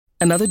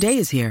Another day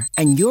is here,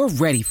 and you're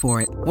ready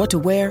for it. What to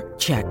wear?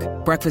 Check.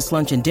 Breakfast,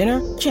 lunch, and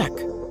dinner? Check.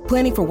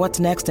 Planning for what's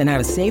next and how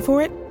to save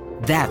for it?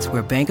 That's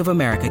where Bank of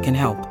America can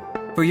help.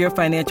 For your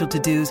financial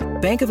to-dos,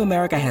 Bank of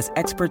America has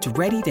experts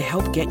ready to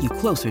help get you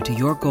closer to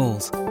your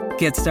goals.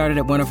 Get started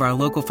at one of our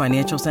local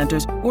financial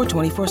centers or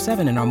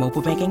 24/7 in our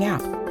mobile banking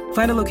app.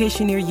 Find a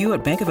location near you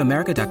at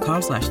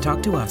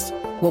bankofamerica.com/talktous.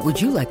 What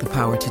would you like the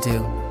power to do?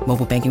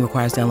 Mobile banking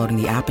requires downloading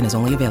the app and is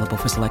only available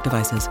for select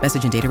devices.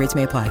 Message and data rates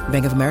may apply.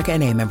 Bank of America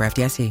N.A., member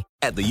FDIC.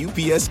 At the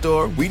UPS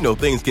Store, we know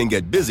things can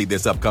get busy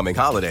this upcoming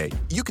holiday.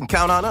 You can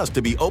count on us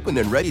to be open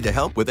and ready to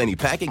help with any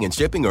packing and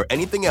shipping or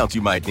anything else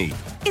you might need.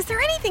 Is there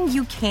anything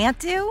you can't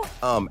do?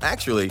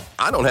 Actually,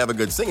 I don't have a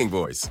good singing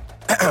voice.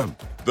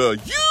 The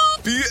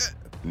UPS...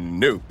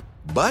 Nope.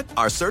 But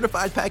our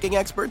certified packing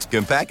experts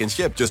can pack and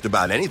ship just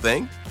about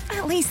anything.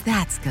 At least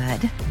that's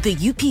good. The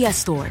UPS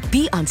Store.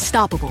 Be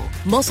unstoppable.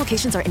 Most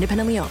locations are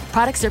independently owned.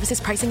 Product,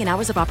 services, pricing, and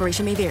hours of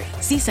operation may vary.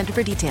 See Center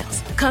for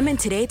details. Come in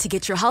today to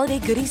get your holiday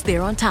goodies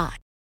there on time.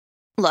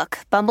 Look,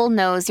 Bumble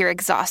knows you're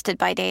exhausted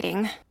by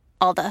dating.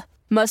 All the,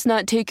 must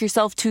not take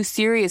yourself too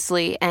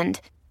seriously, and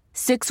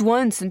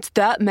 6'1" since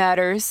that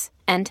matters,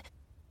 and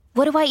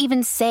what do I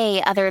even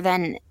say other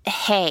than,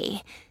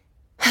 hey?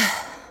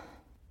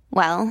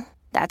 Well,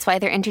 that's why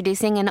they're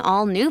introducing an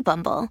all-new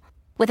Bumble.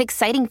 With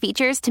exciting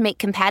features to make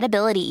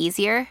compatibility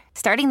easier,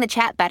 starting the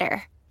chat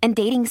better, and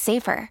dating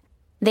safer.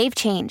 They've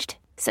changed,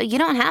 so you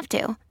don't have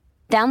to.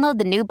 Download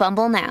the new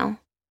Bumble now.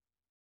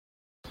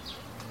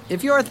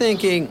 If you're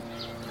thinking,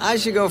 I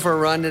should go for a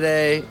run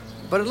today,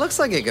 but it looks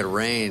like it could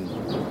rain,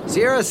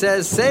 Sierra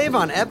says save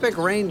on Epic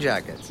rain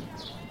jackets.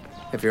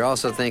 If you're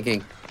also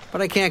thinking,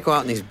 but I can't go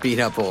out in these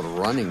beat-up old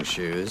running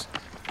shoes,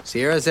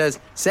 Sierra says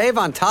save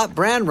on top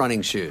brand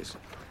running shoes.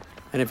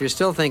 And if you're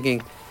still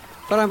thinking,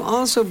 but I'm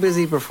also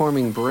busy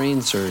performing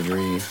brain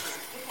surgery,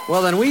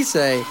 well, then we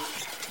say,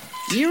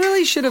 you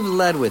really should have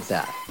led with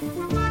that.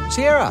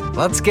 Sierra,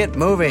 let's get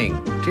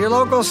moving to your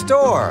local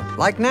store,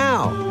 like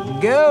now.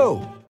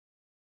 Go!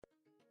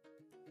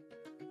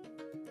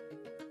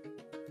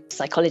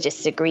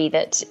 Psychologists agree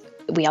that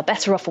we are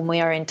better off when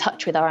we are in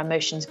touch with our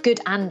emotions,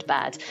 good and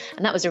bad.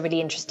 And that was a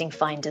really interesting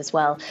find as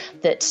well,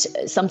 that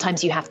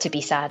sometimes you have to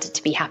be sad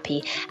to be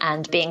happy,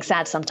 and being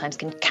sad sometimes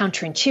can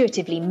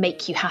counterintuitively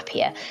make you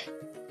happier.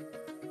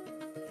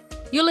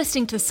 You're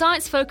listening to the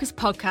Science Focus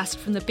podcast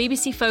from the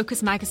BBC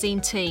Focus magazine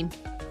team.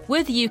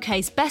 We're the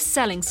UK's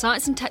best-selling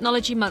science and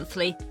technology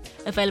monthly,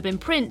 available in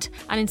print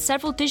and in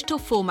several digital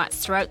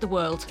formats throughout the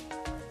world.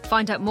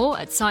 Find out more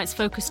at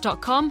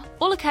sciencefocus.com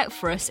or look out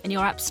for us in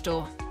your app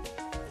store.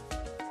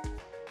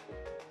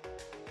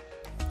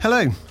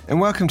 Hello, and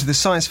welcome to the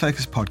Science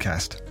Focus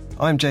podcast.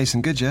 I'm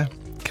Jason Goodyear,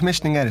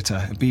 commissioning editor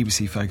at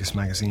BBC Focus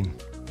magazine.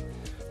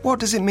 What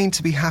does it mean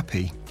to be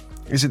happy?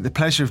 Is it the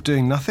pleasure of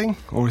doing nothing,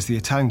 or as the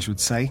Italians would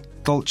say,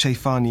 dolce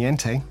far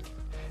niente?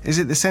 Is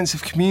it the sense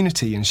of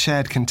community and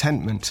shared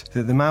contentment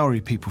that the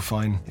Maori people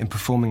find in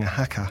performing a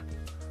haka?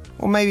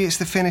 Or maybe it's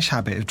the Finnish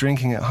habit of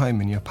drinking at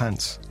home in your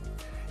pants.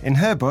 In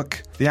her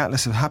book, The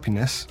Atlas of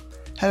Happiness,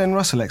 Helen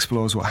Russell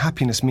explores what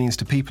happiness means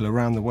to people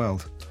around the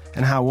world,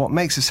 and how what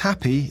makes us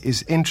happy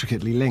is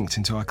intricately linked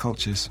into our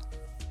cultures.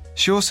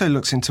 She also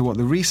looks into what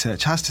the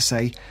research has to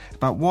say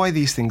about why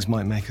these things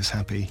might make us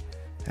happy,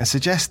 and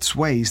suggests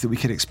ways that we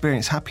could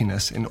experience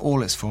happiness in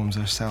all its forms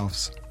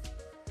ourselves.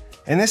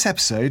 In this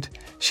episode,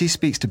 she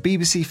speaks to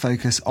BBC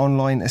Focus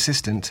online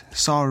assistant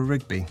Sarah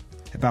Rigby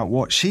about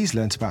what she's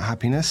learnt about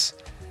happiness,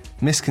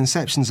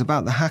 misconceptions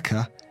about the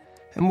haka,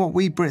 and what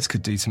we Brits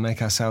could do to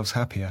make ourselves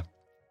happier.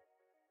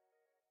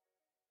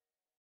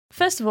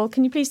 First of all,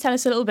 can you please tell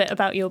us a little bit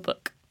about your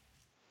book?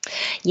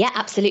 Yeah,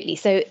 absolutely.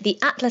 So The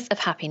Atlas of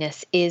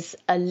Happiness is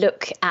a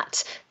look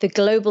at the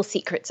global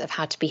secrets of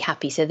how to be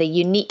happy. So the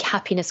unique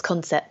happiness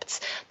concepts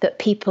that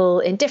people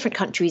in different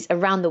countries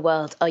around the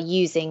world are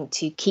using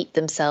to keep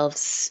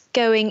themselves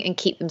going and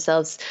keep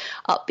themselves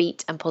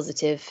upbeat and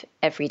positive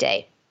every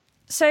day.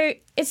 So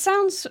it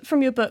sounds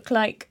from your book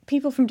like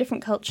people from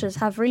different cultures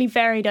have really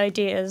varied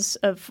ideas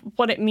of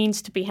what it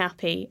means to be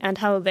happy and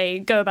how they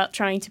go about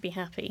trying to be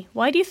happy.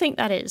 Why do you think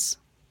that is?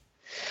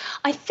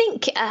 I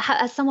think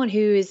as someone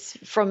who is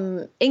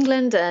from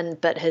England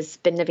but has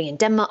been living in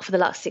Denmark for the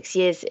last 6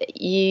 years,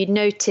 you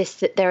notice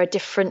that there are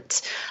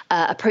different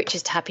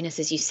approaches to happiness,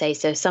 as you say.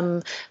 So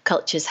some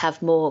cultures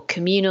have more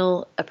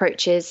communal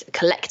approaches,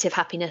 collective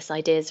happiness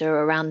ideas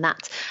are around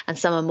that, and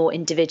some are more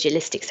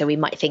individualistic. So we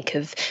might think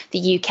of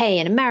the UK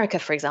and America,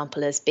 for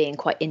example, as being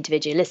quite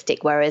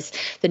individualistic, whereas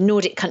the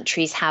Nordic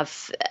countries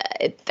have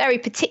a very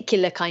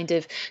particular kind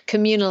of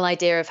communal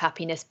idea of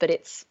happiness, but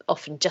it's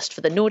often just for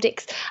the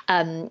Nordics.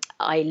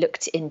 I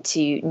looked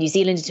into New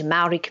Zealand, into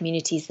Maori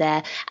communities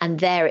there, and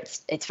there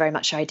it's very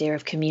much the idea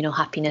of communal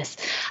happiness.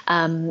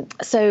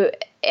 So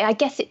I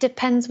guess it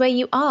depends where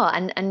you are.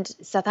 And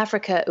South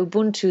Africa,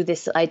 Ubuntu,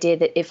 this idea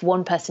that if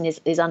one person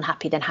is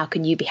unhappy, then how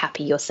can you be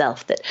happy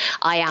yourself? That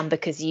I am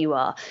because you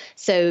are.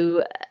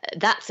 So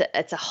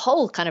it's a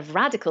whole kind of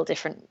radical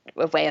different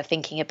way of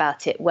thinking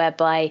about it,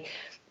 whereby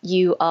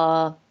you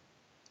are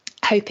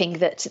hoping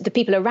that the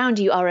people around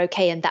you are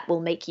okay and that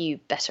will make you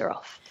better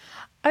off.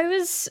 I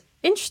was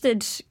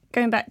interested,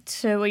 going back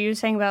to what you were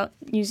saying about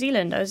New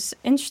Zealand, I was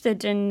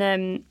interested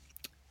in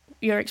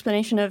your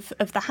explanation of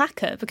the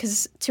haka,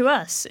 because to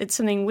us it's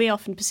something we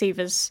often perceive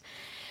as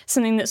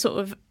something that's sort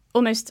of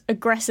almost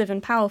aggressive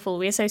and powerful.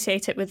 We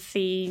associate it with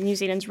the New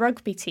Zealand's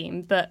rugby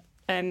team, but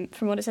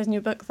from what it says in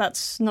your book,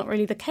 that's not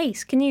really the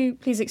case. Can you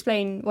please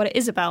explain what it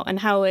is about and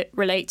how it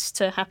relates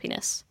to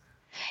happiness?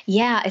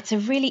 Yeah, it's a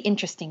really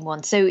interesting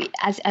one. So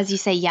as you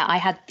say, yeah, I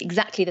had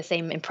exactly the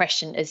same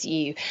impression as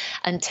you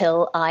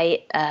until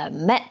I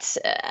met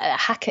a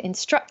haka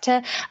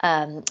instructor,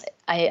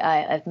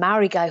 a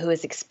Maori guy who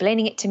was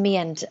explaining it to me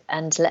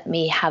and let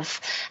me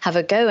have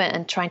a go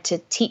and trying to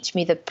teach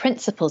me the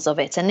principles of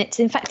it. And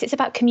it's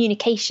about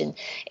communication.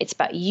 It's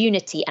about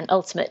unity and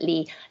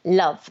ultimately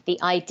love.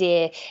 The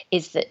idea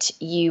is that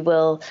you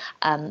will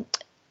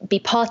be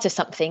part of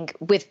something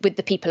with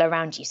the people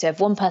around you. So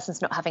if one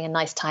person's not having a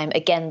nice time,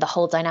 again, the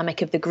whole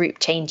dynamic of the group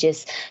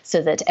changes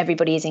so that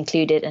everybody is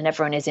included and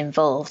everyone is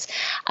involved.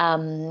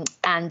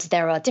 And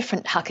there are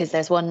different hakas.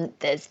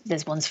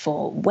 There's ones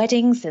for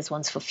weddings, there's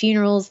ones for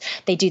funerals.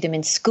 They do them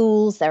in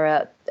schools. There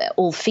are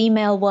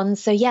all-female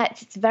ones. So yeah,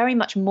 it's very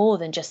much more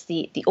than just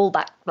the All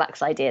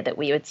Blacks idea that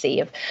we would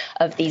see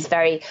of these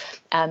very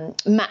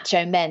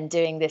macho men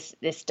doing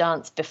this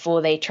dance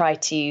before they try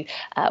to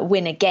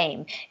win a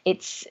game.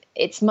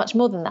 It's much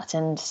more than that,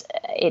 and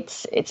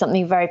it's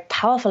something very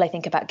powerful, I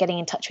think, about getting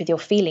in touch with your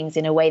feelings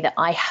in a way that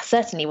I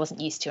certainly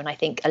wasn't used to, and I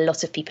think a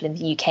lot of people in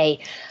the UK,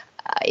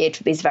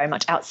 it is very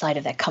much outside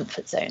of their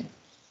comfort zone.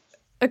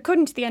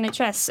 According to the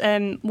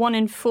NHS, 1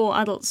 in 4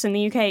 adults in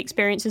the UK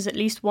experiences at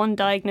least one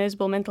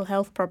diagnosable mental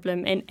health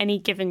problem in any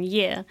given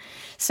year.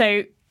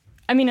 So,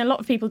 I mean, a lot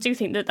of people do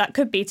think that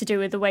could be to do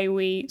with the way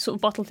we sort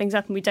of bottle things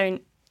up and we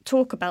don't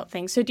talk about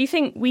things. So do you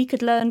think we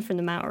could learn from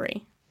the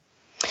Maori?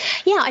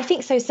 Yeah, I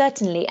think so,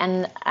 certainly.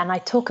 And I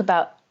talk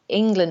about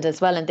England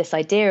as well and this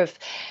idea of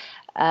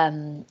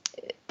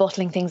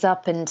bottling things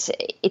up, and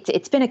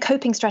it's been a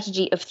coping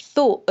strategy of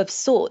thought of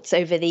sorts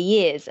over the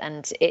years,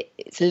 and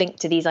it's linked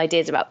to these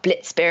ideas about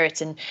blitz spirit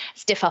and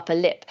stiff upper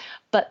lip.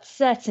 But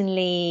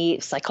certainly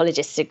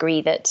psychologists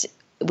agree that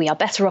we are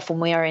better off when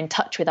we are in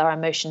touch with our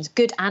emotions,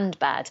 good and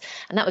bad.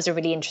 And that was a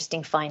really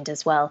interesting find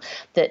as well,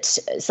 that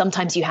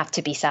sometimes you have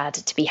to be sad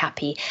to be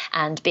happy,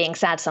 and being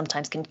sad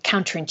sometimes can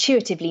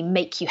counterintuitively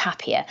make you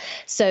happier.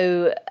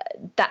 So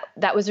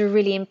that was a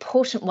really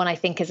important one, I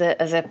think,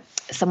 as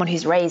someone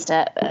who's raised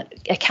a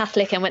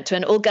Catholic and went to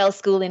an all-girls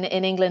school in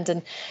England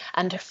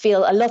and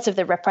feel a lot of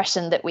the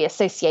repression that we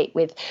associate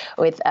with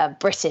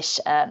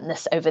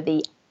Britishness over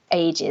the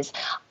ages.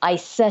 I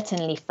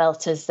certainly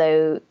felt as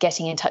though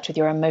getting in touch with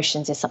your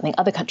emotions is something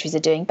other countries are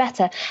doing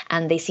better,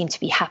 and they seem to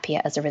be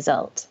happier as a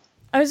result.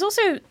 I was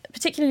also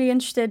particularly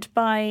interested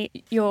by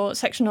your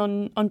section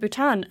on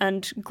Bhutan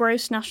and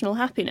gross national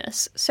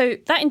happiness. So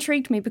that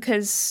intrigued me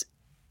because,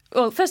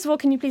 well, first of all,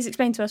 can you please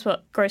explain to us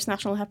what gross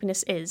national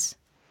happiness is?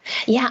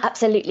 Yeah,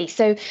 absolutely.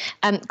 So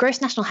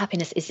gross national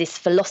happiness is this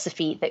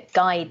philosophy that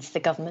guides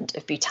the government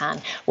of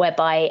Bhutan,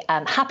 whereby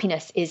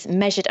happiness is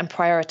measured and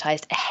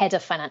prioritised ahead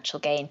of financial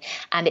gain.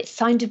 And it's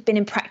kind of been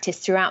in practice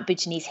throughout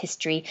Bhutanese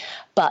history.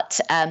 But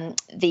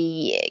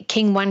the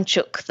King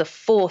Wangchuck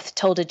IV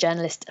told a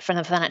journalist from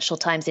the Financial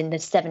Times in the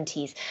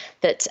 70s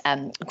that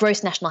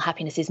gross national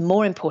happiness is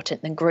more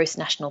important than gross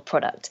national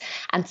product.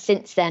 And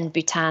since then,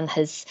 Bhutan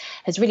has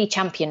really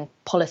championed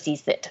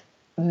policies that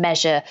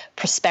measure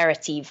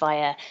prosperity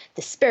via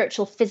the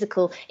spiritual,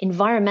 physical,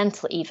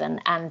 environmental even,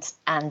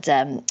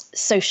 and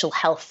social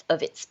health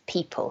of its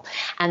people.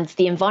 And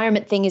the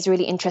environment thing is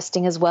really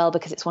interesting as well,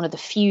 because it's one of the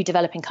few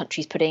developing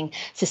countries putting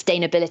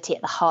sustainability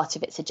at the heart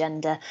of its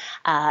agenda.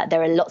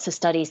 There are lots of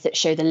studies that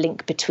show the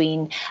link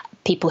between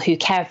people who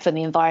care for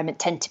the environment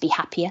tend to be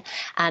happier,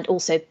 and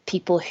also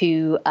people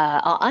who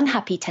are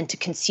unhappy tend to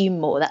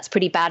consume more. That's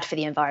pretty bad for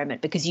the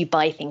environment because you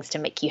buy things to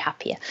make you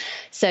happier.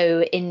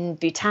 So in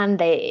Bhutan,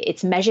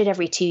 it's measured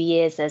every 2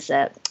 years. There's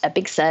a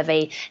big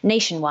survey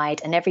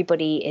nationwide, and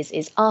everybody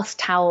is asked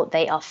how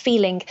they are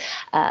feeling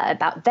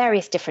about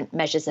various different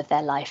measures of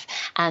their life.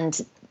 And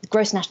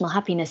gross national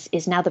happiness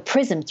is now the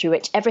prism through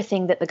which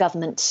everything that the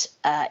government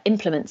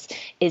implements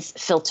is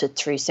filtered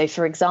through. So,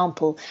 for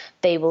example,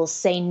 they will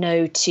say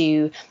no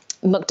to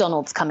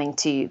McDonald's coming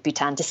to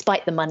Bhutan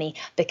despite the money,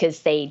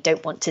 because they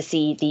don't want to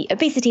see the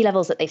obesity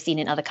levels that they've seen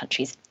in other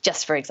countries,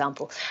 just for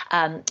example.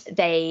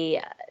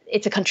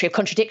 It's a country of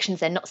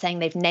contradictions. They're not saying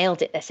they've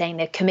nailed it. They're saying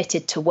they're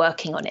committed to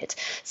working on it.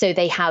 So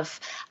they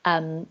have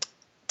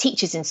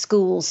teachers in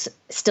schools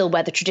still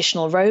wear the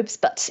traditional robes,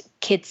 but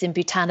kids in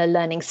Bhutan are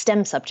learning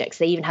STEM subjects.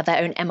 They even have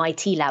their own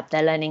MIT lab.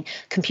 They're learning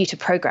computer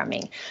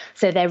programming.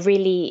 So they're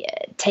really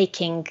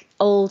taking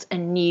old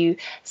and new,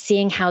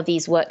 seeing how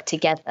these work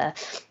together.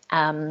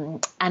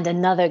 And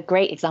another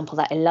great example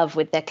that I love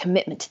with their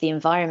commitment to the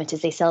environment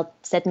is they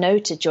said no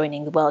to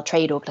joining the World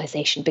Trade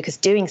Organization, because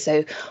doing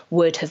so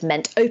would have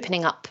meant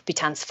opening up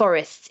Bhutan's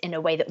forests in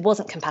a way that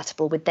wasn't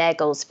compatible with their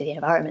goals for the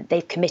environment.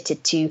 They've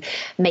committed to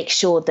make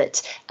sure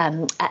that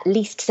at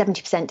least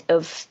 70%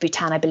 of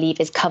Bhutan, I believe,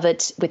 is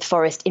covered with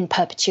forest in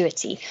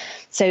perpetuity.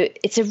 So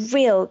it's a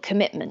real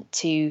commitment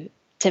to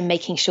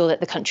making sure that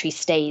the country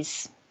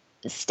stays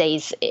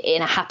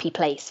in a happy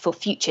place for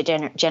future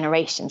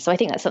generations. So I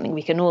think that's something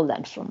we can all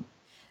learn from.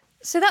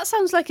 So that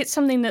sounds like it's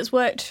something that's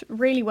worked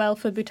really well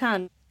for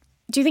Bhutan.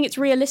 Do you think it's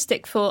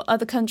realistic for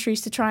other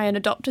countries to try and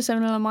adopt a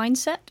similar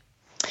mindset?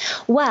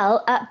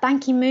 Well, Ban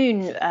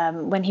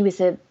Ki-moon, when he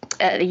was at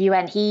the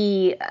UN,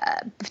 he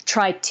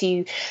tried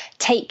to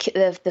take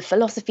the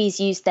philosophies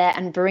used there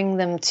and bring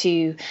them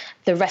to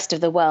the rest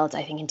of the world,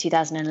 I think, in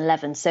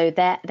 2011. So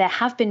there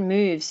have been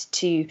moves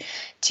to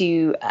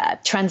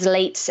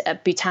translate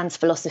Bhutan's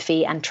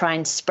philosophy and try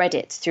and spread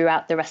it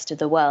throughout the rest of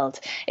the world.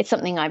 It's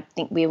something I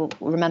think we will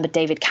remember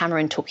David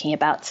Cameron talking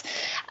about,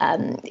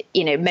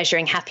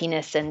 measuring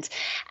happiness, and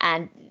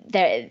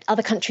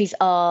other countries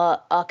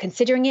are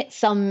considering it,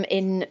 some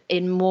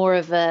in more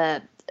of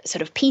a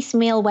sort of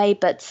piecemeal way,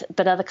 but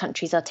other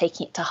countries are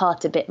taking it to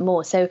heart a bit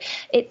more. So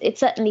it's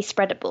certainly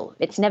spreadable.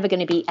 It's never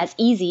going to be as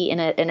easy in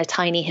a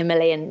tiny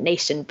Himalayan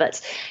nation,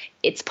 but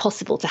it's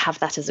possible to have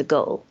that as a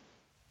goal.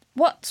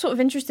 What sort of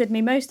interested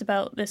me most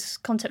about this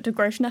concept of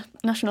gross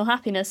national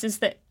happiness is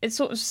that it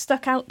sort of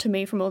stuck out to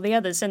me from all the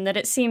others, and that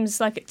it seems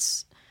like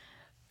it's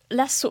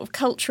less sort of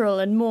cultural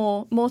and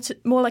more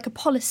like a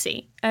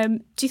policy. Do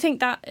you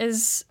think that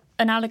is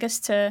analogous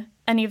to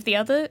any of the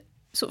other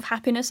sort of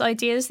happiness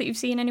ideas that you've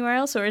seen anywhere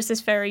else, or is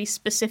this very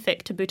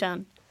specific to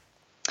Bhutan?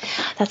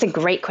 That's a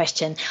great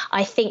question.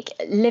 I think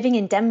living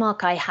in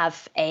Denmark, I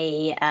have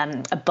a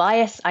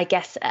bias, I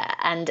guess,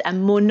 and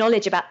more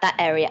knowledge about that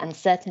area. And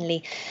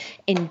certainly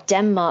in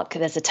Denmark,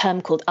 there's a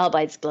term called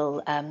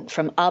arbejdsglæde,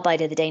 from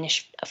arbejde, the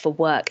Danish for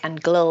work,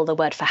 and glæde, the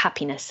word for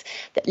happiness,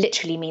 that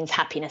literally means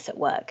happiness at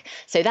work.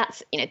 So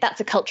that's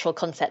a cultural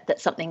concept.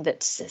 That's something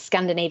that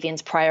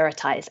Scandinavians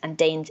prioritize, and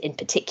Danes in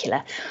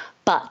particular.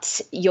 But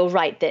you're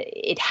right that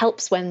it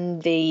helps when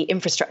the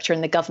infrastructure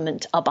and the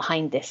government are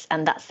behind this.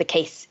 And that's the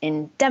case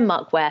in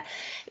Denmark, where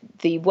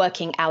the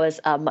working hours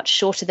are much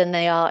shorter than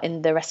they are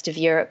in the rest of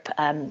Europe.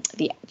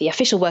 The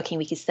official working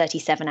week is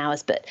 37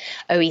 hours, but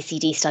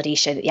OECD studies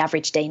show that the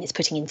average Dane is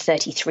putting in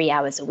 33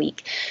 hours a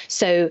week.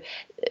 So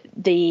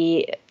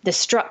the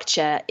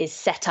structure is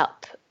set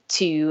up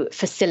to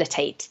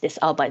facilitate this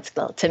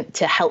arbejdsglæde,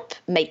 to help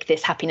make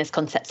this happiness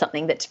concept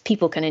something that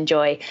people can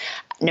enjoy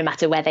no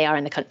matter where they are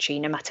in the country,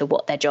 no matter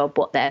what their job,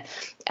 what their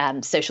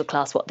social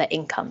class, what their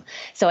income.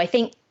 So I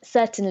think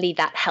certainly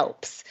that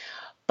helps.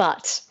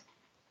 But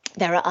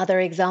there are other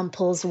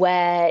examples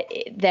where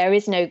there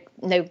is no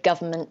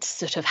government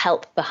sort of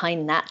help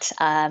behind that.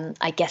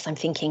 I guess I'm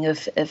thinking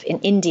of in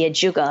India,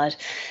 Jugaad,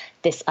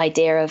 this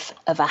idea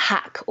of a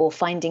hack or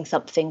finding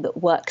something that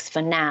works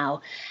for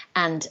now.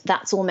 And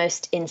that's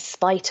almost in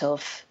spite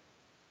of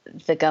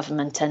the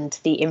government and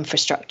the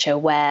infrastructure,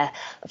 where,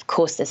 of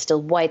course, there's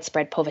still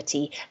widespread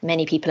poverty.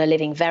 Many people are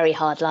living very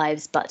hard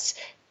lives, but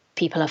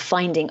people are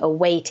finding a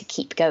way to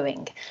keep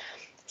going.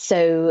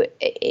 So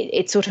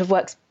it sort of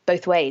works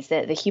both ways.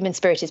 The human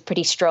spirit is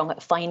pretty strong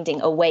at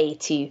finding a way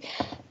to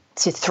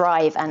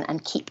thrive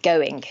and keep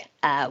going,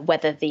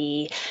 whether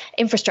the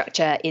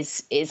infrastructure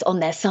is on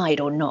their side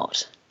or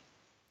not.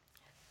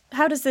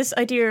 How does this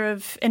idea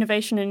of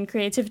innovation and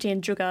creativity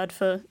in Jugaad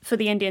for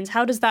the Indians,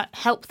 how does that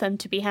help them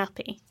to be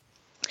happy?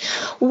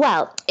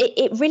 Well,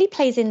 it really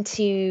plays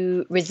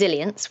into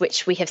resilience,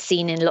 which we have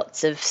seen in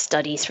lots of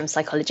studies from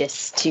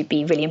psychologists to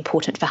be really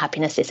important for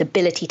happiness, this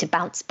ability to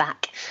bounce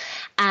back.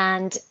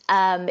 And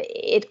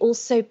it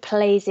also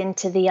plays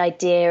into the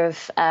idea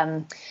of,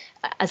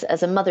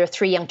 as a mother of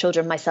 3 young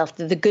children myself,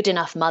 the good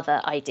enough mother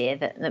idea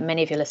that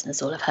many of your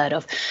listeners will have heard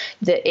of,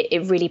 that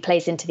it really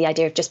plays into the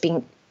idea of just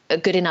being a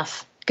good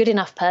enough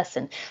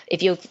person.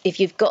 If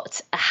you've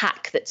got a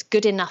hack that's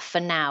good enough for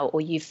now,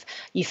 or you've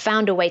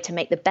found a way to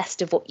make the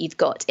best of what you've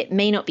got, it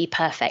may not be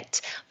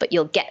perfect, but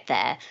you'll get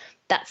there.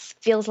 That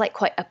feels like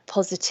quite a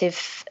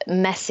positive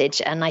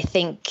message. And I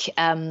think,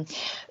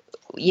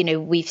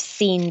 we've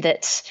seen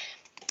that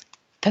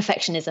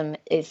perfectionism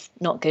is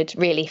not good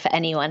really for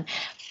anyone.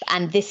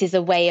 And this is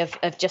a way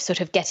of just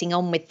sort of getting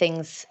on with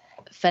things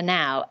for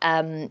now.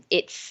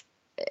 It's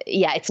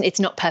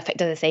not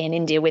perfect, as I say, in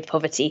India with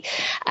poverty.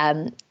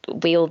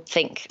 We all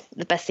think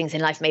the best things in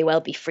life may well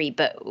be free,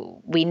 but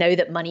we know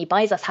that money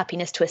buys us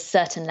happiness to a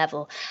certain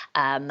level,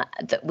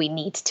 that we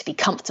need to be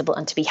comfortable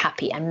and to be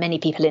happy. And many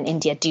people in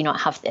India do not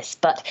have this.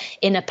 But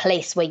in a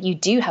place where you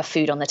do have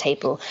food on the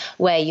table,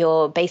 where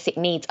your basic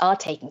needs are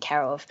taken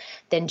care of,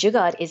 then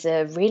Jugaad is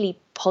a really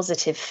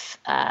positive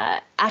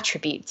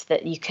attribute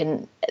that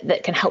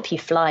can help you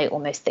fly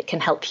almost, that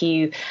can help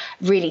you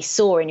really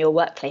soar in your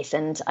workplace.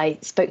 And I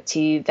spoke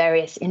to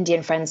various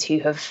Indian friends who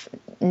have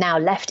now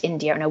left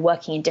India and are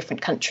working in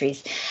different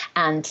countries,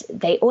 and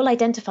they all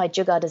identified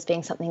Jugaad as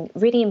being something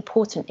really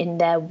important in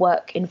their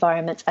work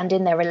environments and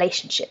in their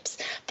relationships.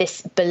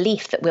 This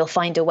belief that we'll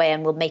find a way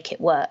and we'll make it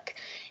work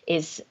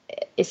is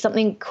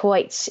something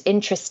quite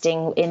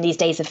interesting in these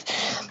days of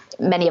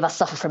many of us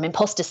suffer from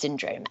imposter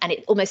syndrome. And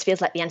it almost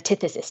feels like the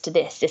antithesis to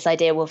this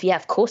idea, well, yeah,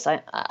 of course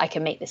I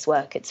can make this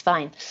work. It's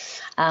fine.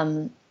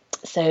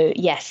 So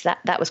yes,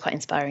 that was quite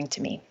inspiring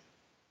to me.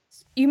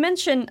 You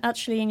mention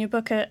actually in your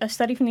book a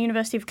study from the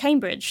University of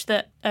Cambridge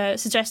that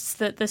suggests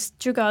that this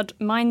Jugaad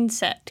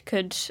mindset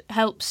could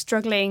help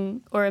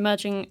struggling or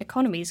emerging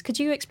economies. Could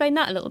you explain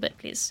that a little bit,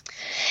 please?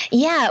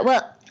 Yeah,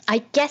 well, I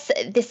guess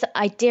this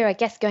idea,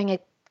 going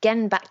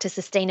again back to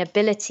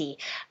sustainability,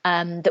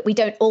 that we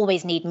don't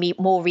always need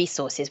more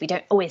resources. We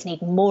don't always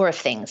need more of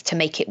things to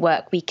make it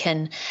work. We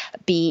can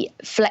be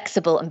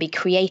flexible and be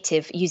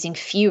creative using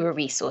fewer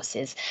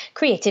resources.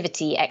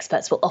 Creativity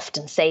experts will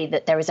often say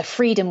that there is a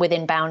freedom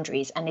within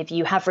boundaries. And if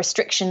you have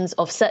restrictions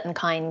of certain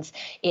kinds,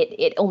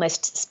 it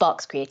almost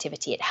sparks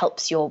creativity. It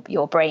helps your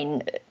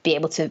brain be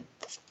able to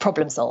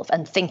problem solve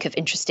and think of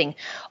interesting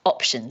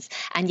options.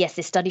 And yes,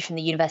 this study from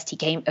the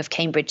University of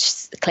Cambridge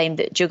claimed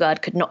that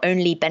Jugaad could not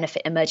only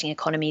benefit emerging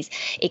economies,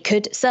 it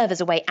could serve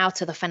as a way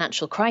out of the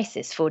financial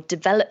crisis for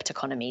developed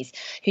economies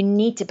who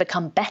need to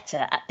become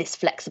better at this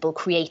flexible,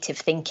 creative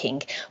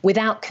thinking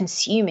without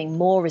consuming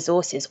more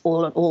resources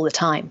all the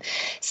time.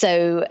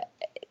 So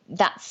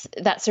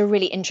that's a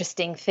really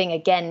interesting thing.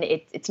 Again,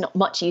 it's not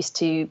much use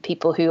to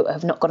people who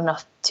have not got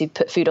enough to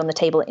put food on the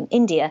table in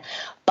India,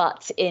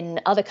 but in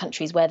other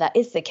countries where that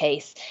is the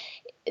case,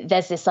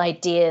 there's this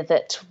idea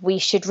that we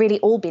should really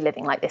all be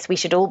living like this. We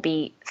should all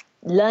be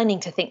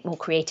learning to think more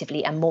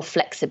creatively and more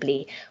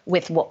flexibly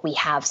with what we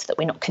have so that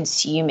we're not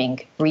consuming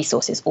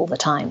resources all the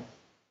time.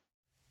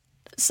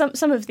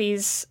 Some of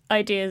these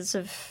ideas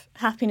of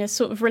happiness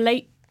sort of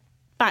relate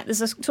back.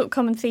 There's a sort of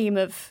common theme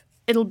of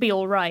it'll be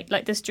all right.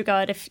 Like this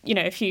Jugaad,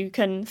 if you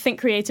can think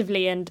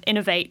creatively and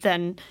innovate,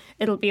 then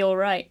it'll be all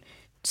right.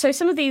 So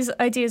some of these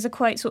ideas are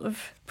quite sort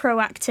of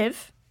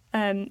proactive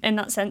in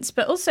that sense,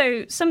 but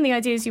also some of the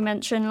ideas you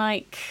mentioned,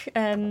 like,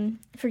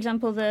 for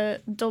example,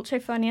 the dolce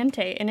far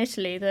niente in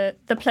Italy,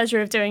 the pleasure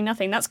of doing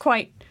nothing, that's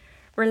quite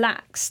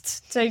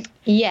relaxed. So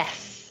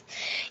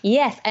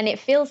Yes, and it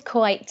feels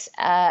quite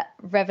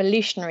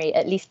revolutionary,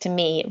 at least to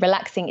me.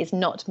 Relaxing is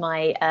not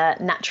my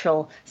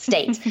natural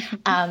state.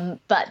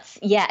 But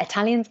yeah,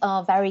 Italians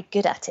are very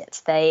good at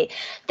it.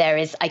 There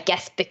is, I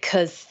guess,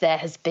 because there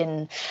has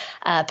been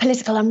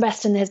political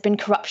unrest and there's been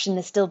corruption,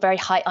 there's still very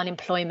high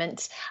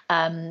unemployment.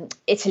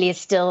 Italy is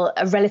still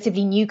a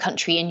relatively new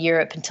country in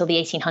Europe. Until the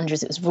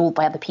 1800s, it was ruled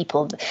by other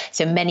people.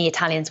 So many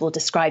Italians will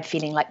describe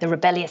feeling like the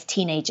rebellious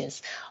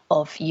teenagers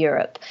of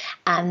Europe.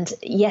 And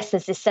yes,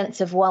 there's this sense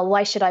of, well,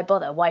 why should I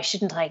bother? Why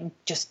shouldn't I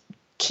just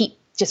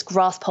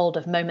grasp hold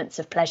of moments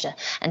of pleasure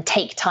and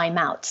take time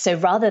out? So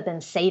rather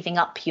than saving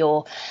up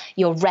your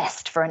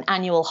rest for an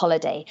annual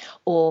holiday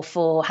or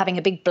for having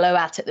a big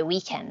blowout at the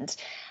weekend,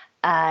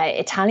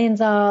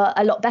 Italians are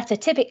a lot better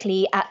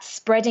typically at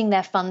spreading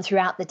their fun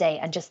throughout the day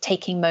and just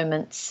taking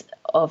moments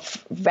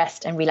of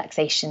rest and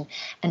relaxation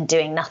and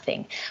doing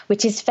nothing,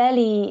 which is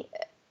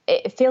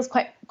it feels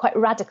quite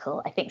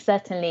radical. I think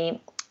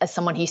certainly as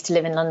someone who used to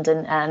live in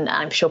London, and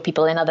I'm sure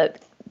people in other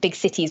big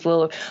cities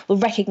will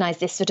recognize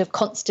this sort of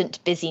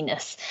constant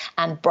busyness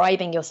and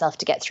bribing yourself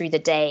to get through the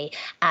day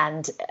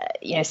and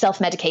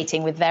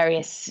self-medicating with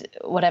various,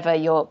 whatever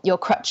your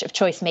crutch of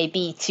choice may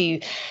be, to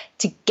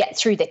get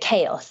through the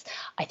chaos.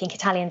 I think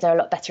Italians are a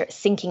lot better at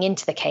sinking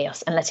into the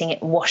chaos and letting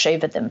it wash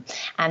over them.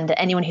 And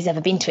anyone who's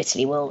ever been to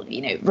Italy will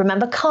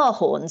remember car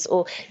horns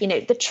or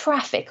the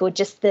traffic or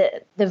just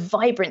the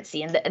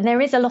vibrancy, and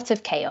there is a lot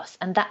of chaos,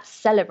 and that's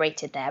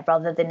celebrated there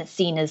rather than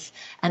seen as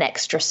an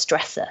extra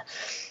stressor.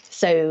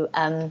 So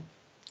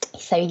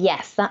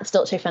yes, that's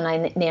Dolce far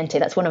niente.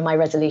 That's one of my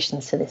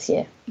resolutions for this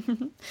year.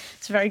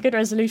 It's a very good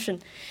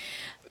resolution.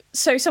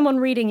 So someone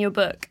reading your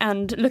book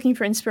and looking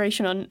for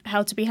inspiration on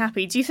how to be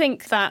happy, do you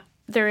think that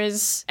there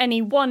is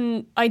any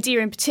one idea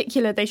in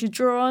particular they should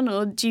draw on,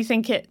 or do you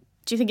think it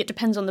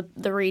depends on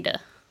the reader?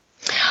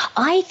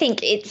 I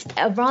think it's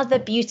a rather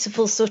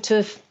beautiful sort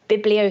of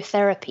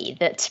bibliotherapy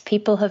that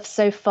people have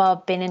so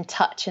far been in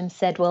touch and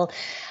said, well,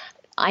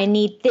 I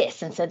need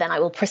this, and so then I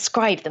will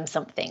prescribe them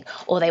something.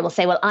 Or they will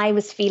say, well, I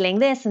was feeling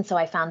this, and so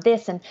I found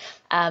this.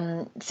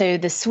 And so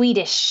the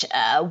Swedish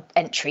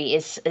entry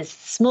is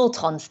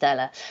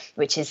Smultronställe,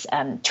 which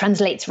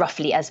translates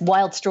roughly as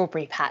wild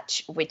strawberry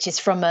patch, which is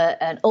from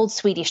an old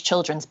Swedish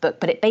children's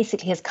book. But it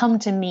basically has come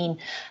to mean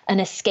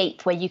an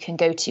escape where you can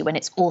go to when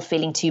it's all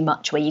feeling too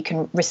much, where you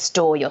can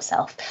restore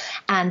yourself.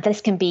 And this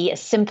can be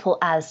as simple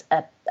as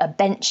a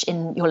bench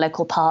in your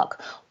local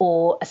park,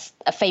 or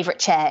a favourite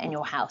chair in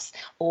your house.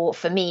 Or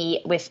for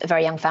me, with a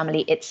very young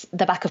family, it's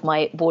the back of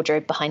my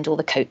wardrobe behind all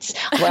the coats,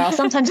 where I'll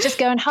sometimes just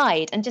go and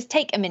hide and just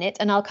take a minute,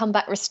 and I'll come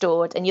back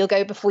restored, and you'll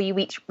go before you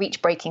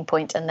reach breaking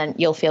point, and then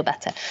you'll feel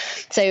better.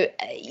 So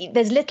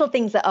there's little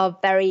things that are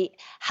very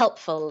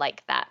helpful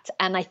like that.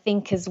 And I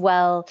think as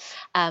well,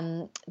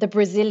 the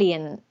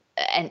Brazilian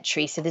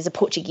entry, so there's a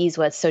Portuguese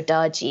word,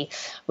 saudade,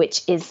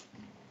 which is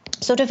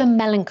sort of a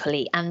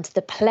melancholy and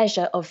the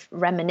pleasure of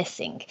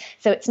reminiscing.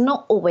 So it's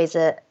not always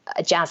a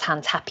jazz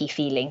hands happy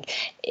feeling.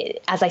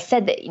 As I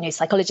said, that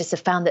psychologists have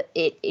found that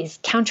it is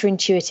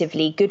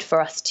counterintuitively good for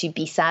us to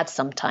be sad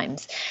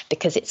sometimes,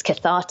 because it's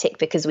cathartic,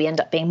 because we end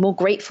up being more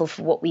grateful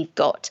for what we've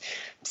got.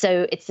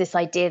 So it's this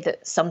idea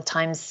that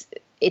sometimes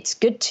it's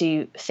good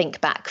to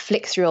think back,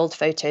 flick through old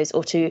photos,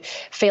 or to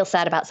feel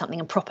sad about something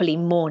and properly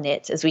mourn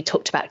it. As we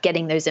talked about,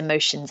 getting those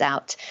emotions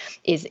out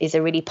is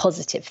a really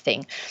positive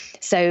thing.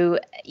 So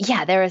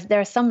yeah, there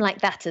are some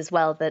like that as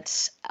well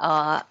that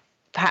are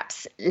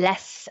perhaps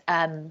less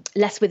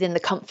within the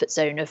comfort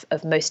zone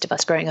of most of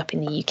us growing up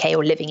in the UK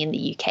or living in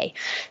the UK.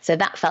 So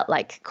that felt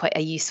like quite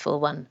a useful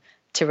one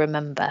to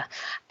remember.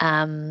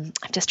 I'm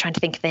just trying to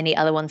think of any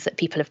other ones that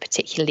people have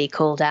particularly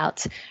called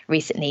out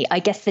recently. I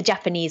guess the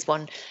Japanese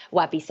one,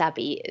 wabi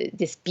sabi,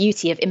 this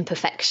beauty of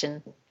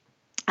imperfection,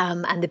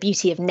 and the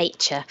beauty of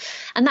nature.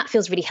 And that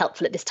feels really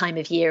helpful at this time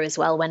of year as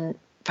well, when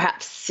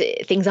perhaps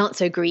things aren't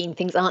so green,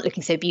 things aren't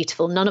looking so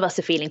beautiful, none of us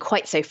are feeling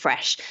quite so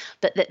fresh,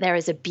 but that there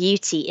is a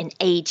beauty in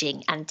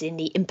aging and in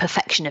the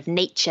imperfection of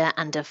nature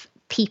and of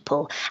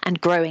people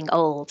and growing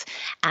old.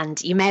 And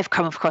you may have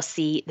come across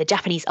the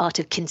Japanese art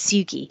of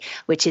kintsugi,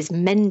 which is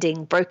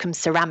mending broken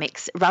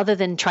ceramics. Rather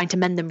than trying to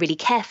mend them really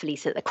carefully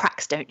so that the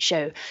cracks don't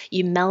show,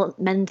 you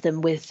mend them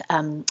with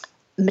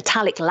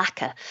metallic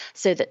lacquer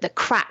so that the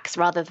cracks,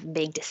 rather than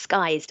being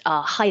disguised,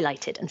 are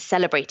highlighted and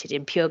celebrated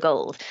in pure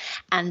gold.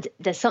 And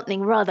there's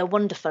something rather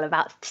wonderful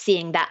about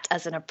seeing that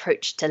as an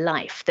approach to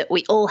life, that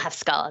we all have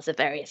scars of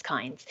various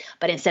kinds,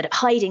 but instead of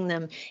hiding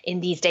them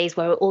in these days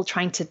where we're all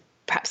trying to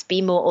perhaps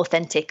be more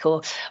authentic,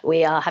 or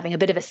we are having a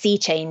bit of a sea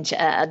change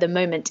at the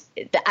moment,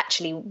 that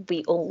actually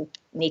we all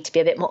need to be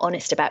a bit more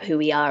honest about who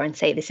we are and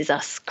say, this is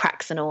us,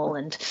 cracks and all,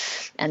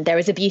 and there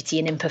is a beauty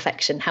in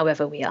imperfection,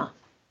 however we are.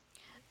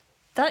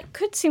 That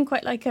could seem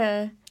quite like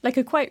a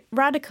quite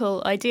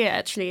radical idea,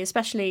 actually,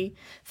 especially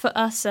for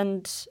us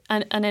and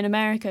in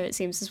America, it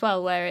seems as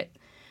well, where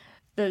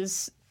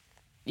there's,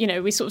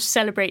 we sort of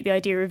celebrate the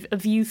idea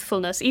of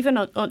youthfulness, even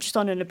not just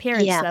on an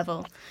appearance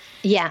level.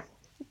 Yeah.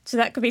 So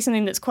that could be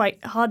something that's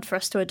quite hard for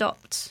us to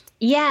adopt.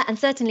 Yeah, and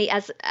certainly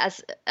as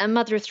a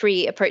mother of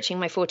three approaching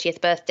my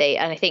 40th birthday,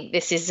 and I think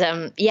this is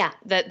that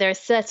there is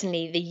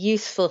certainly the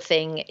youthful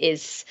thing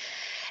is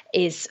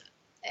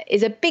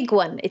a big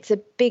one. It's a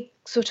big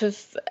sort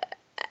of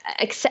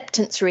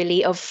acceptance,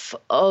 really,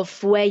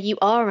 of where you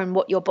are and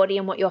what your body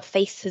and what your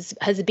face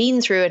has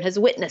been through and has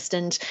witnessed,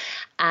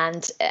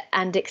 and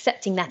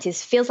accepting that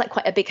feels like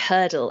quite a big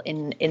hurdle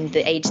in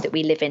the age that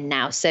we live in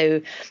now.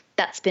 So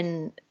that's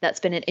been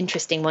an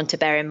interesting one to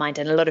bear in mind,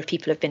 and a lot of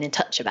people have been in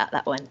touch about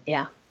that one.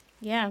 Yeah.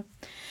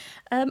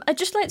 I'd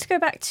just like to go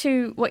back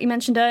to what you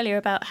mentioned earlier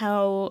about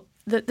how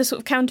the sort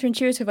of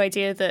counterintuitive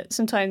idea that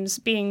sometimes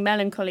being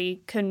melancholy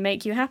can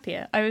make you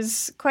happier. I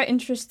was quite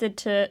interested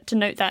to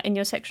note that in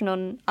your section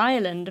on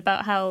Ireland,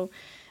 about how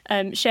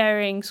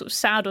sharing sort of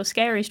sad or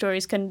scary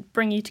stories can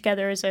bring you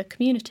together as a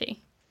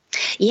community.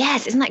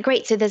 Yes, isn't that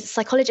great? So the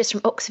psychologists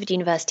from Oxford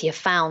University have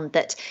found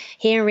that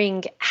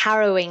hearing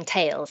harrowing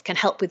tales can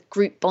help with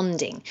group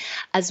bonding,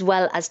 as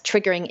well as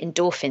triggering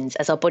endorphins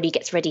as our body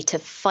gets ready to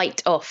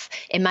fight off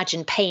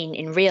imagined pain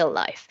in real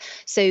life.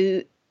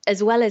 So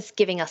as well as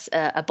giving us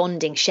a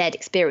bonding shared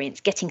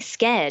experience, getting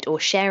scared or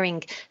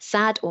sharing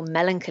sad or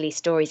melancholy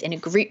stories in a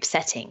group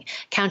setting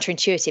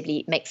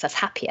counterintuitively makes us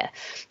happier.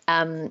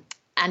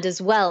 And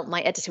as well,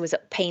 my editor was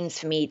at pains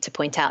for me to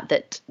point out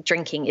that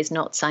drinking is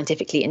not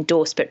scientifically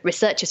endorsed, but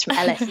researchers from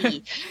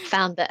LSE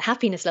found that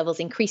happiness levels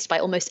increased by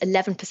almost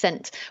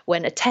 11%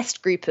 when a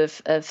test group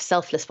of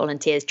selfless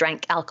volunteers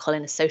drank alcohol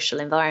in a social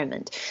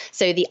environment.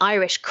 So the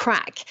Irish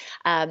crack,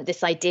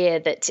 this idea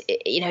that,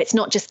 it's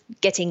not just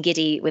getting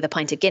giddy with a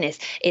pint of Guinness,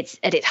 it's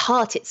at its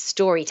heart, it's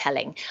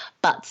storytelling,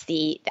 but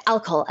the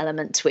alcohol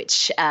element,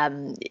 which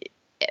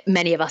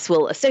many of us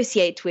will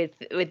associate with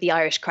the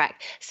Irish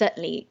crack,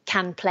 certainly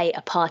can play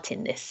a part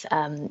in this,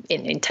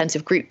 in terms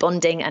of group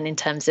bonding and in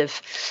terms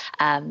of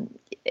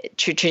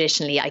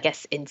traditionally, I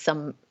guess, in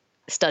some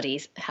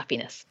studies,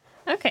 happiness.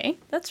 Okay,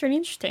 that's really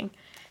interesting.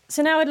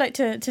 So now I'd like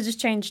to just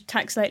change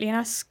tack slightly and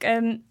ask,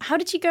 how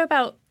did you go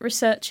about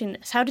researching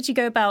this? How did you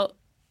go about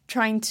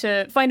trying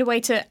to find a way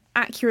to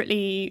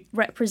accurately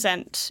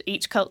represent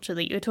each culture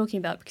that you were talking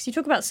about? Because you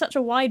talk about such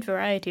a wide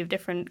variety of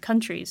different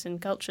countries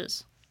and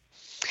cultures.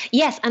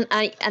 Yes,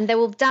 and there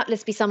will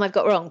doubtless be some I've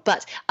got wrong.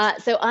 But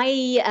so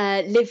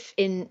I live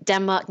in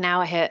Denmark now.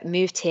 I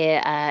moved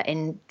here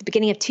in the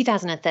beginning of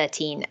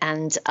 2013,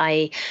 and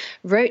I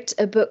wrote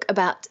a book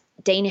about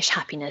Danish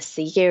happiness,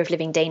 the year of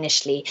living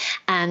Danishly,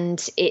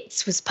 and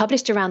it was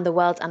published around the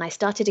world. And I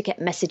started to get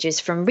messages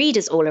from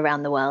readers all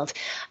around the world,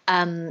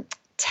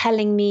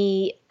 telling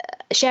me,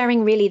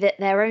 sharing really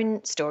their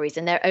own stories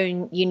and their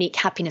own unique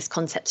happiness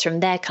concepts from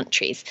their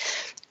countries,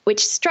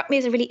 which struck me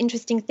as a really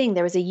interesting thing.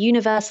 There is a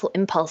universal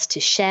impulse to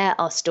share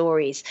our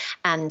stories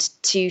and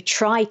to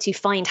try to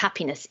find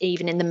happiness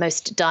even in the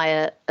most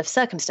dire of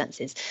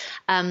circumstances.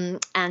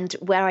 And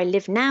where I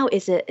live now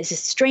is a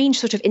strange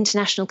sort of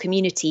international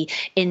community,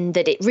 in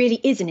that it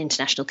really is an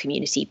international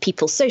community.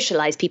 People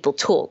socialize, people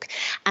talk.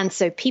 And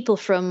so people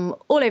from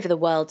all over the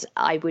world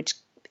I would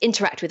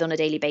interact with on a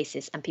daily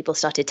basis, and people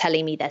started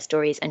telling me their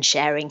stories and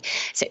sharing.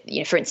 So,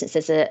 for instance,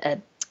 there's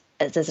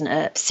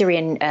a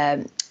Syrian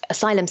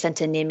asylum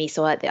center near me,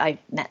 so I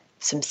met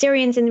some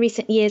Syrians in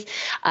recent years.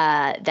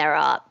 There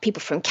are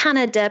people from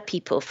Canada,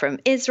 people from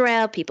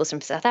Israel, people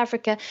from South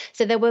Africa.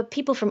 So there were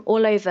people from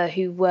all over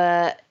who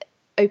were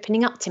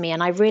opening up to me,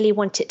 and I really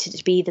want it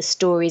to be the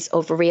stories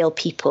of real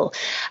people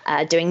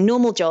doing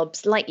normal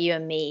jobs like you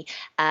and me,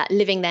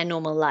 living their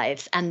normal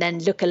lives, and then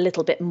look a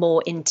little bit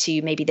more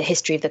into maybe the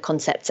history of the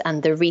concept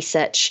and the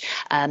research,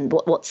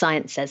 what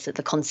science says that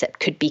the concept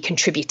could be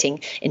contributing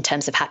in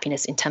terms of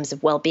happiness, in terms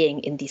of well-being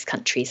in these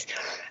countries.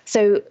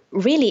 So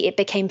really it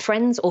became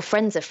friends or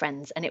friends of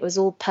friends, and it was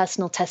all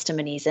personal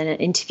testimonies and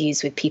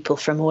interviews with people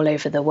from all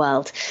over the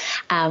world.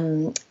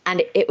 And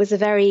it was a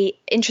very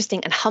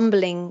interesting and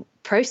humbling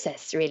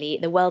process, really.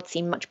 The world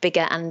seemed much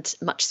bigger and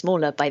much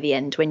smaller by the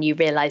end when you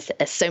realize that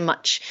there's so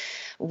much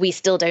we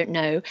still don't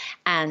know,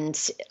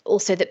 and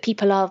also that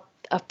people are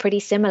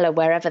pretty similar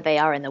wherever they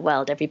are in the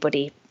world.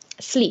 Everybody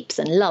sleeps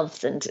and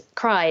loves and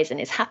cries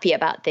and is happy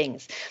about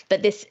things.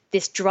 But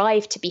this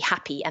drive to be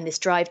happy and this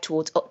drive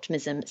towards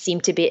optimism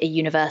seemed to be a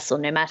universal,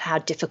 no matter how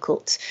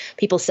difficult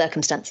people's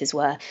circumstances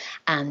were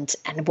and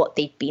what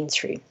they'd been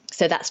through.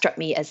 So that struck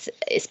me as,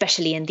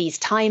 especially in these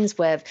times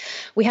where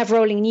we have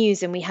rolling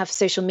news and we have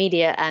social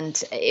media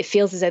and it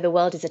feels as though the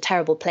world is a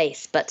terrible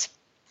place. But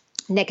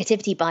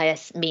negativity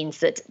bias means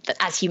that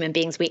as human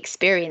beings, we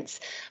experience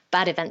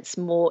bad events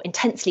more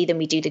intensely than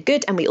we do the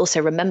good, and we also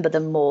remember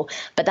them more.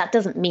 But that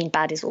doesn't mean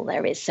bad is all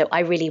there is. So I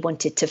really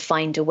wanted to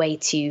find a way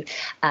to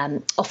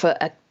offer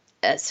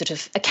a sort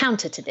of a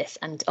counter to this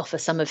and offer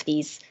some of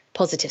these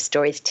positive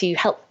stories to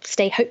help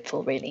stay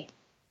hopeful, really.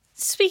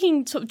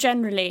 Speaking sort of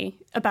generally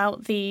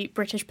about the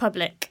British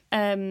public,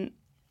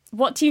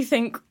 what do you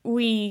think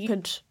we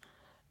could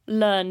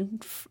learn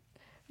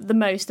the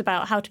most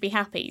about how to be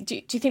happy? Do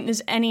you think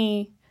there's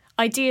any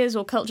ideas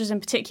or cultures in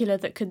particular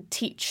that could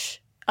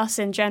teach us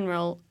in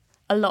general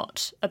a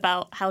lot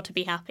about how to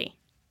be happy?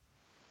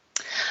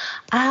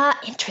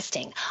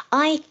 Interesting.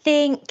 I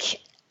think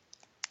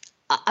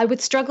I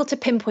would struggle to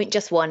pinpoint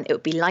just one. It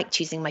would be like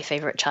choosing my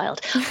favourite child.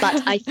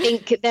 But I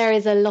think there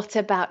is a lot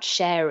about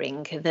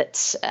sharing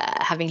that,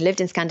 having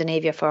lived in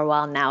Scandinavia for a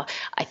while now,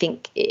 I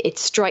think it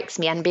strikes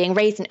me. And being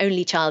raised an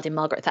only child in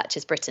Margaret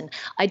Thatcher's Britain,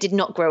 I did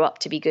not grow up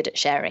to be good at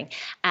sharing.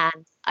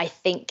 And I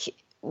think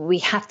we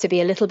have to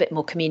be a little bit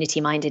more community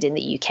minded in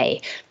the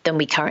UK than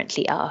we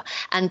currently are.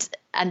 And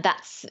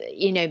that's,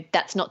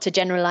 that's not to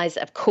generalise.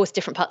 Of course,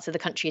 different parts of the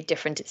country are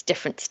different. It's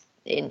different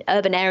in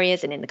urban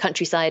areas and in the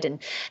countryside and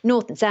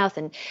north and south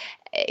and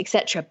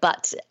etc.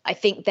 But I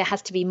think there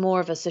has to be more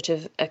of a sort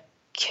of a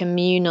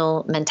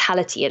communal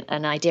mentality,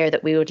 an idea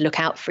that we would look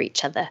out for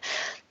each other.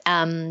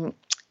 And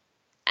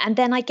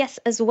then I guess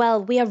as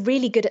well, we are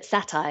really good at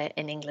satire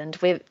in England.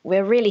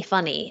 We're really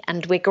funny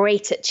and we're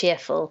great at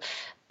cheerful.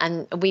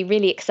 And we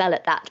really excel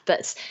at that.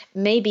 But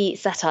maybe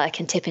satire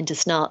can tip into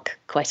snark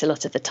quite a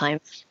lot of the time.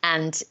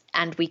 And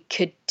we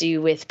could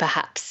do with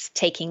perhaps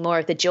taking more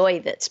of the joy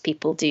that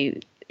people do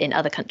in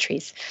other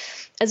countries,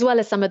 as well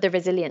as some of the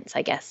resilience,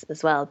 I guess,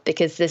 as well,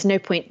 because there's no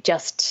point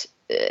just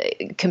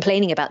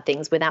complaining about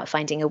things without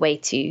finding a way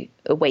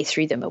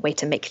through them, a way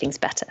to make things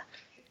better.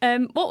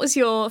 What was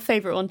your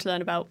favourite one to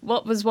learn about?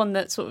 What was one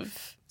that sort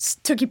of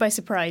took you by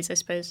surprise, I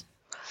suppose?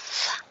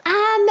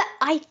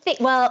 I think,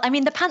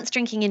 the pants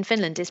drinking in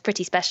Finland is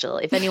pretty special.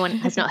 If anyone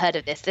has not heard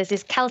of this, there's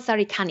this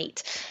kalsari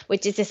kanit,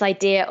 which is this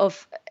idea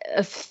of,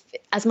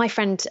 as my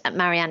friend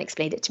Marianne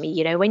explained it to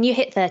me, when you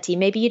hit 30,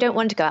 maybe you don't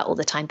want to go out all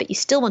the time, but you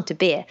still want a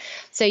beer.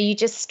 So you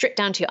just strip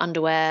down to your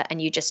underwear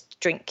and you just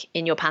drink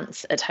in your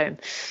pants at home.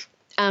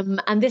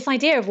 And this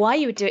idea of why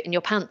you would do it in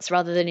your pants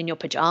rather than in your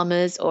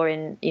pajamas or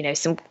in,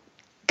 some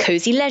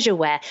cozy leisure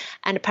wear,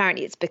 and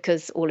apparently it's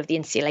because all of the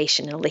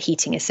insulation and all the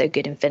heating is so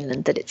good in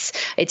Finland that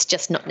it's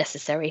just not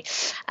necessary.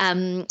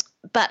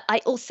 But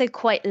I also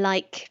quite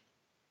like,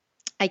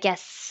 I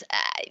guess,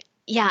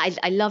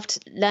 I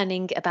loved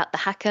learning about the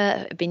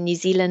haka in New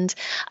Zealand.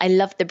 I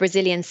loved the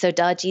Brazilian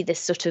saudade, this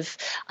sort of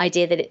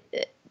idea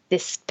that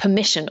this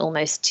permission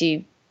almost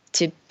to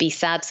be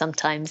sad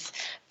sometimes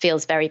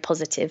feels very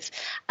positive.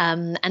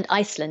 And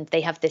Iceland,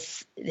 they have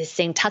this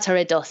thing,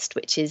 Tataredost,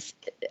 which is,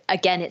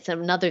 again, it's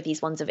another of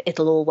these ones of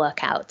it'll all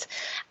work out.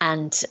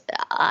 And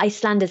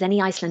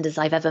any Icelanders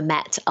I've ever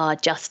met are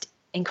just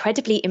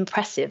incredibly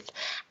impressive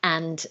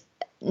and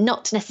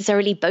not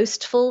necessarily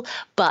boastful,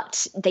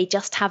 but they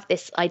just have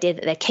this idea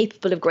that they're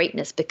capable of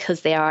greatness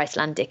because they are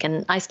Icelandic.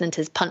 And Iceland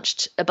has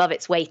punched above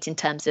its weight in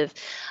terms of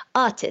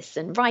artists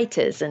and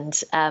writers and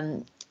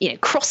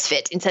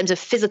CrossFit in terms of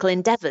physical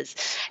endeavours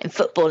in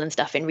football and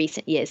stuff in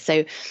recent years.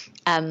 So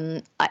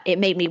it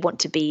made me want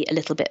to be a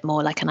little bit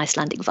more like an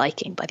Icelandic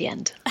Viking by the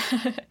end.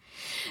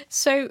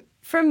 So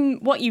from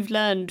what you've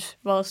learned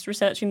whilst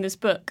researching this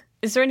book,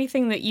 is there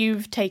anything that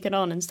you've taken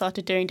on and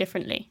started doing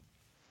differently?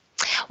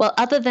 Well,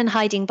 other than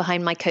hiding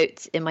behind my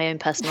coats in my own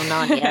personal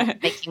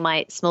Narnia, making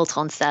my small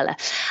town cellar,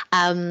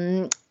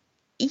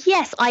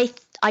 yes,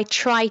 I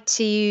try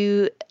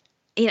to,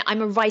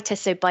 I'm a writer,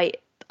 so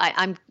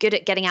I'm good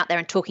at getting out there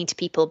and talking to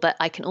people, but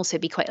I can also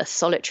be quite a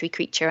solitary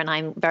creature, and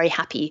I'm very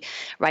happy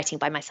writing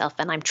by myself.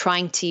 And I'm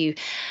trying to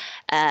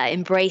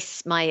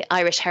embrace my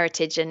Irish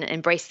heritage and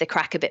embrace the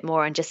crack a bit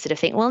more, and just sort of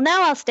think, well,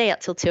 now I'll stay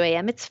up till 2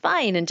 a.m. It's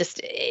fine, and just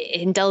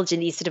indulge in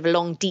these sort of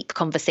long, deep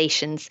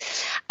conversations.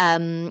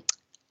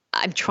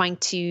 I'm trying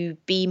to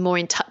be more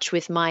in touch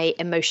with my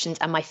emotions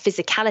and my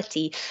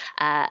physicality,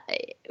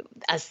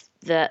 as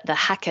the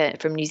hacker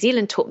from New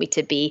Zealand taught me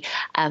to be.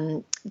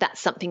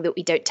 That's something that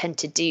we don't tend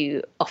to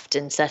do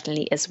often,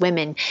 certainly as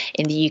women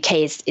in the UK,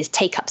 is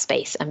take up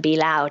space and be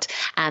loud.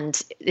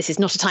 And this is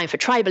not a time for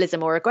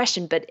tribalism or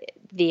aggression, but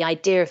the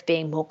idea of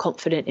being more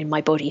confident in my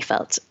body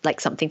felt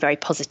like something very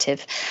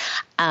positive.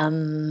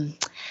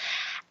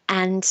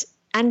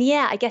 And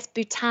yeah, I guess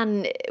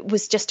Bhutan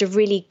was just a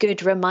really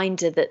good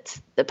reminder that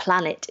the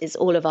planet is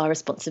all of our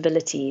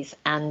responsibilities,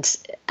 and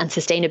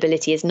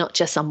sustainability is not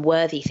just some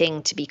worthy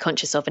thing to be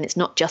conscious of. And it's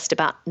not just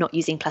about not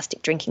using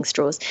plastic drinking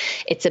straws.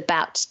 It's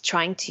about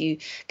trying to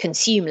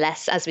consume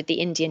less, as with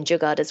the Indian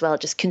Jugaad as well,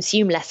 just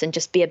consume less and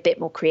just be a bit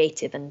more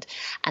creative and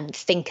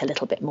think a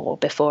little bit more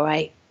before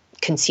I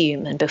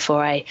consume and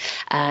before I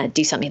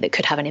do something that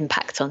could have an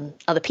impact on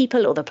other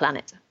people or the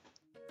planet.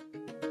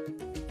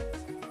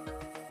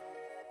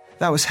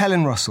 That was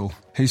Helen Russell,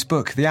 whose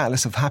book, The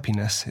Atlas of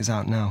Happiness, is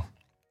out now.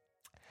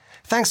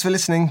 Thanks for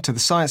listening to the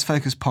Science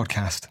Focus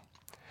podcast.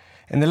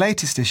 In the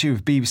latest issue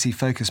of BBC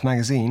Focus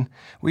magazine,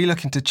 we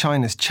look into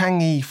China's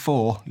Chang'e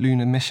 4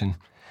 lunar mission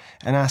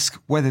and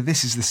ask whether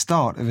this is the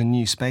start of a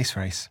new space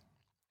race.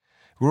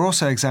 We're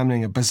also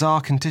examining a bizarre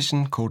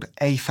condition called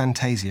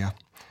aphantasia,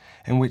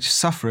 in which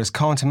sufferers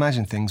can't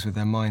imagine things with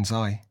their mind's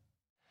eye.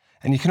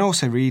 And you can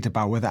also read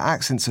about whether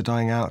accents are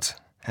dying out,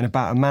 and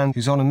about a man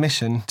who's on a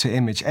mission to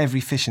image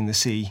every fish in the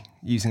sea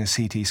using a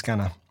CT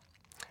scanner.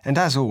 And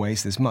as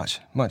always, there's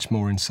much, much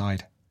more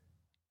inside.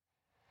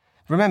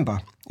 Remember,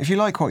 if you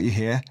like what you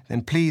hear,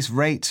 then please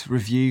rate,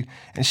 review,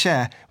 and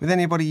share with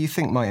anybody you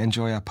think might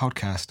enjoy our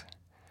podcast.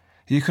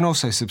 You can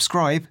also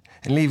subscribe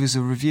and leave us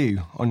a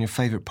review on your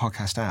favourite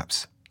podcast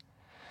apps.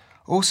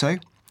 Also,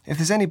 if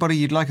there's anybody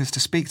you'd like us to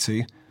speak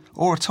to,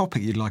 or a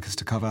topic you'd like us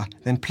to cover,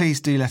 then please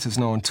do let us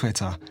know on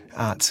Twitter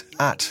at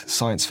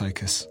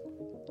ScienceFocus.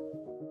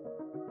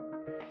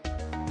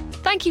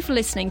 Thank you for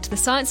listening to the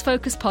Science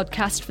Focus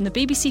podcast from the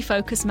BBC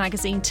Focus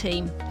magazine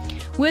team.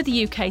 We're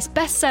the UK's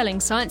best-selling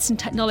science and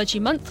technology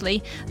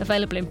monthly,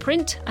 available in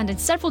print and in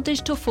several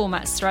digital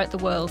formats throughout the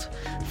world.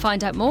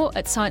 Find out more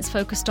at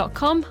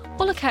sciencefocus.com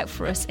or look out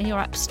for us in your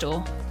app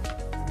store.